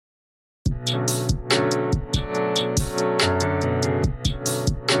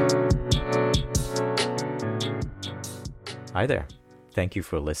Hi there. Thank you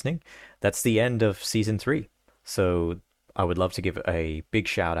for listening. That's the end of season 3. So I would love to give a big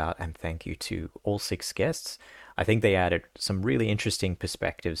shout out and thank you to all 6 guests. I think they added some really interesting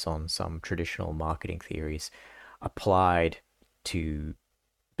perspectives on some traditional marketing theories applied to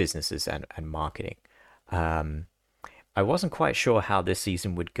businesses and marketing. Um, I wasn't quite sure how this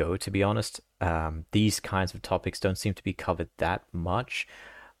season would go, to be honest. These kinds of topics don't seem to be covered that much,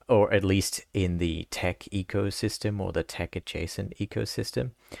 or at least in the tech ecosystem or the tech adjacent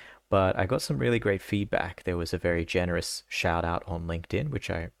ecosystem. But I got some really great feedback. There was a very generous shout out on LinkedIn, which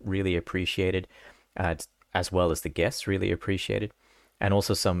I really appreciated, uh, as well as the guests really appreciated, and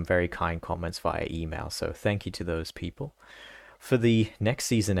also some very kind comments via email. So thank you to those people. For the next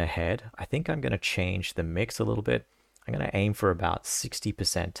season ahead, I think I'm going to change the mix a little bit. I'm going to aim for about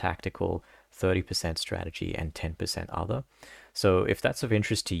 60% tactical, 30% strategy, and 10% other. So if that's of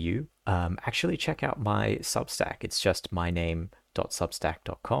interest to you, actually check out my Substack. It's just my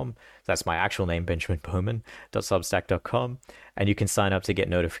name.substack.com. That's my actual name, benjaminbowman.substack.com. And you can sign up to get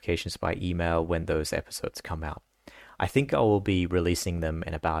notifications by email when those episodes come out. I think I will be releasing them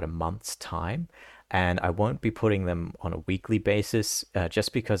in about a month's time, and I won't be putting them on a weekly basis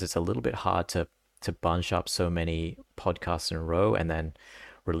just because it's a little bit hard to bunch up so many podcasts in a row and then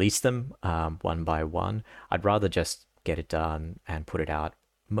release them one by one. I'd rather just get it done and put it out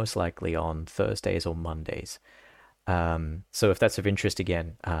most likely on Thursdays or Mondays. So if that's of interest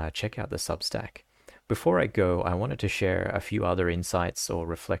again, check out the Substack. Before I go, I wanted to share a few other insights or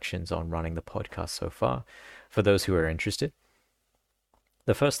reflections on running the podcast so far for those who are interested.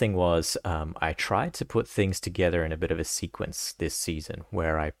 The first thing was I tried to put things together in a bit of a sequence this season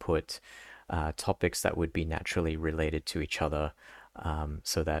where I put topics that would be naturally related to each other,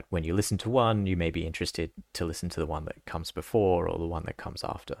 so that when you listen to one, you may be interested to listen to the one that comes before or the one that comes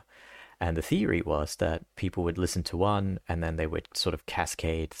after. And the theory was that people would listen to one and then they would sort of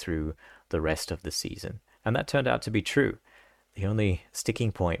cascade through the rest of the season. And that turned out to be true. The only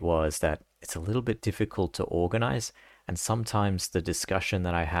sticking point was that it's a little bit difficult to organize, and sometimes the discussion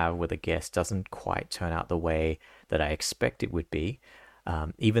that I have with a guest doesn't quite turn out the way that I expect it would be,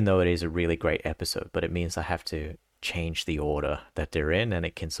 even though it is a really great episode, but it means I have to change the order that they're in, and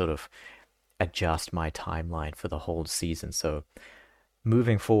it can sort of adjust my timeline for the whole season. So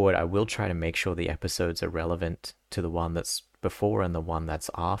moving forward, I will try to make sure the episodes are relevant to the one that's before and the one that's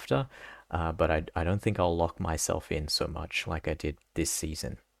after, but I don't think I'll lock myself in so much like I did this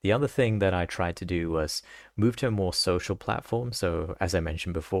season. The other thing that I tried to do was move to a more social platform. So as I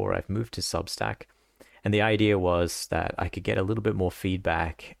mentioned before, I've moved to Substack. And the idea was that I could get a little bit more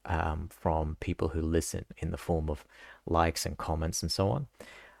feedback from people who listen in the form of likes and comments and so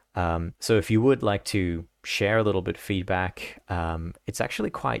on. So if you would like to share a little bit of feedback, it's actually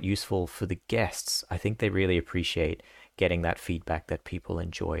quite useful for the guests. I think they really appreciate getting that feedback that people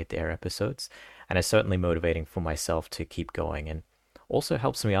enjoy their episodes. And it's certainly motivating for myself to keep going, and also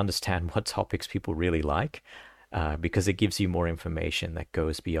helps me understand what topics people really like, because it gives you more information that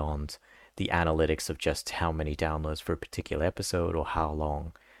goes beyond the analytics of just how many downloads for a particular episode or how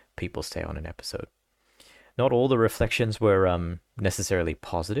long people stay on an episode. Not all the reflections were necessarily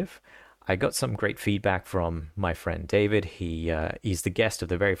positive. I got some great feedback from my friend David. He's the guest of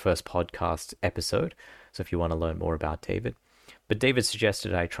the very first podcast episode, so if you want to learn more about David. But David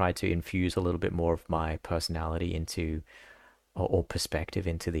suggested I try to infuse a little bit more of my personality into, or perspective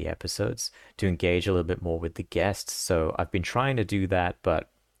into the episodes, to engage a little bit more with the guests. So I've been trying to do that, but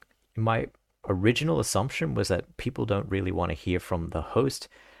my original assumption was that people don't really want to hear from the host.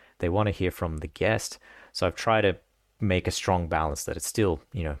 They want to hear from the guest. So I've tried to make a strong balance that it's still,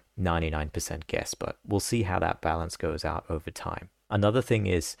 99% guest, but we'll see how that balance goes out over time. Another thing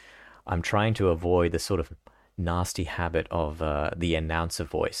is I'm trying to avoid the sort of nasty habit of the announcer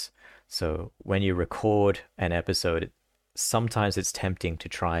voice. So when you record an episode, sometimes it's tempting to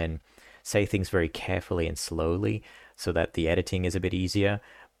try and say things very carefully and slowly so that the editing is a bit easier,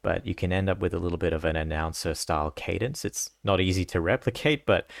 but you can end up with a little bit of an announcer style cadence. It's not easy to replicate,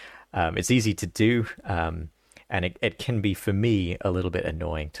 but it's easy to do. And it can be, for me, a little bit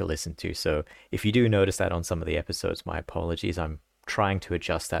annoying to listen to. So if you do notice that on some of the episodes, my apologies. I'm trying to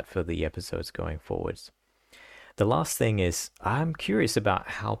adjust that for the episodes going forwards. The last thing is I'm curious about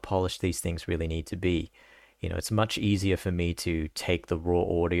how polished these things really need to be. It's much easier for me to take the raw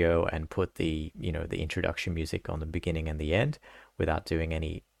audio and put the introduction music on the beginning and the end without doing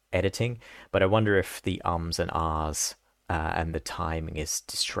any editing. But I wonder if the ums and ahs and the timing is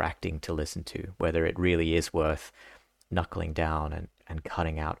distracting to listen to, whether it really is worth knuckling down and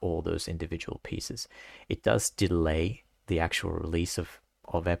cutting out all those individual pieces. It does delay the actual release of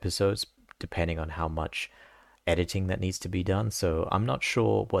episodes depending on how much editing that needs to be done. So I'm not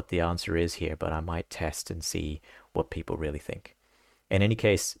sure what the answer is here, but I might test and see what people really think. In any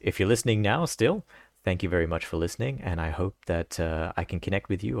case, if you're listening now still, thank you very much for listening, and I hope that I can connect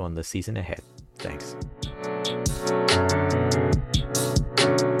with you on the season ahead. Thanks.